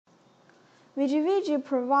Veggie Veggie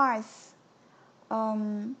provides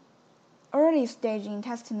early-stage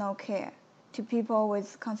intestinal care to people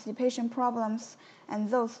with constipation problems and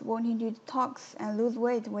those wanting to detox and lose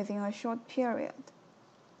weight within a short period.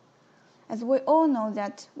 As we all know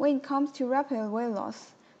that when it comes to rapid weight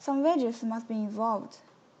loss, some veggies must be involved.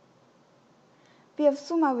 BF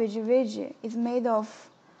Suma Veggie Veggie is made of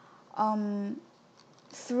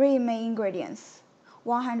 3 main ingredients,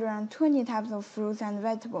 120 types of fruits and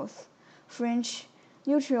vegetables, French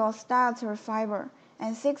neutral starter fiber,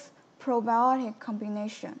 and 6 probiotic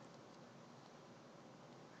combination.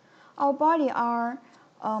 Our body are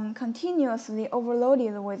continuously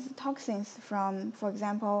overloaded with toxins from, for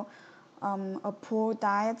example, a poor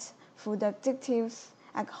diet, food addictives,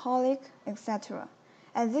 alcoholic, etc.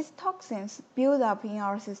 As these toxins build up in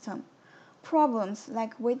our system, problems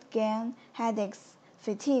like weight gain, headaches,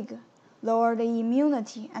 fatigue, lowered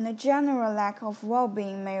immunity, and a general lack of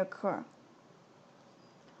well-being may occur.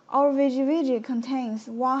 Our Veggie Veggie contains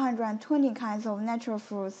 120 kinds of natural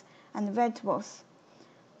fruits and vegetables.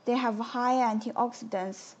 They have high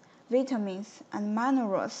antioxidants, vitamins, and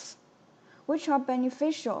minerals, which are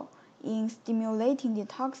beneficial in stimulating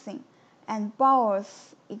detoxing and bowel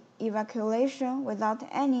evacuation without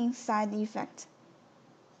any side effect.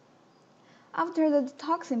 After the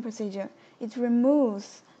detoxing procedure, it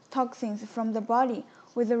removes toxins from the body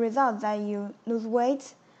with the result that you lose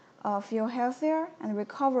weight, feel healthier, and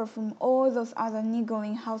recover from all those other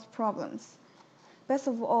niggling health problems. Best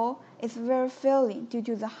of all, it's very filling due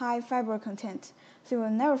to the high fiber content, so you will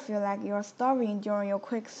never feel like you are starving during your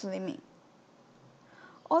quick slimming.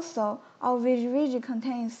 Also, our Veggie Veggie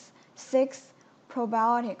contains 6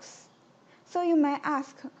 probiotics. So you may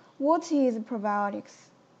ask, what is probiotics?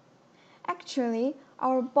 Actually,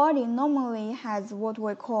 our body normally has what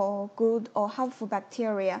we call good or helpful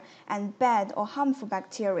bacteria and bad or harmful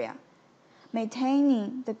bacteria.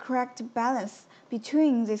 Maintaining the correct balance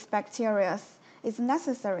between these bacteria is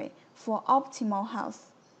necessary for optimal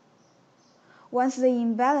health. Once the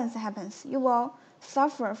imbalance happens, you will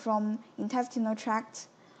suffer from intestinal tract,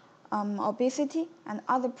 obesity, and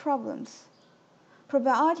other problems.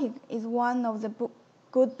 Probiotic is one of the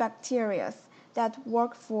good bacteria that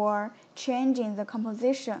work for changing the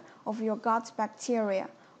composition of your gut bacteria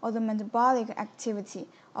or the metabolic activity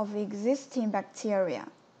of existing bacteria.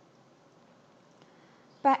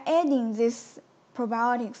 By adding these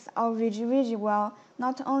probiotics, our Veggie Veggie will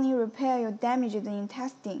not only repair your damaged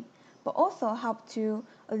intestine, but also help to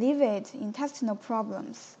alleviate intestinal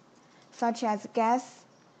problems, such as gas,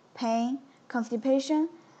 pain, constipation,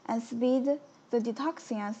 and speed the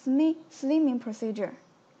detoxing and slimming procedure.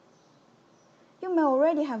 You may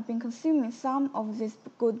already have been consuming some of these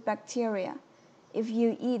good bacteria if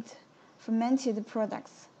you eat fermented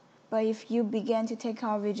products, but if you begin to take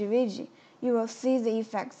our Veggie Veggie, you will see the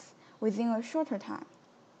effects within a shorter time.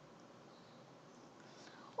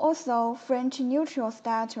 Also, French neutral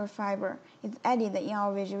starter fiber is added in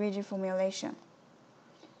our Veggie Veggie formulation.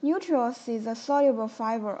 Neutrals is a soluble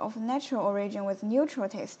fiber of natural origin with neutral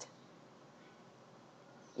taste.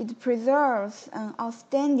 It preserves an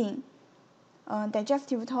outstanding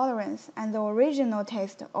digestive tolerance and the original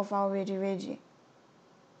taste of our Veggie Veggie.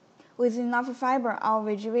 With enough fiber, our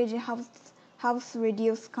Veggie Veggie helps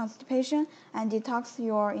reduce constipation and detox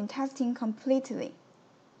your intestine completely.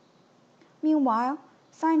 Meanwhile,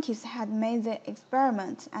 scientists had made the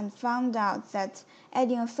experiment and found out that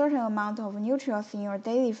adding a certain amount of nutrients in your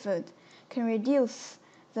daily food can reduce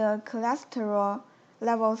the cholesterol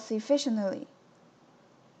levels efficiently.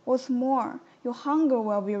 What's more, your hunger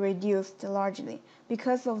will be reduced largely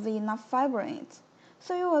because of the enough fiber in it.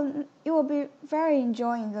 So you will be very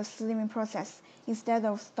enjoying the slimming process instead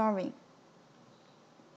of starving.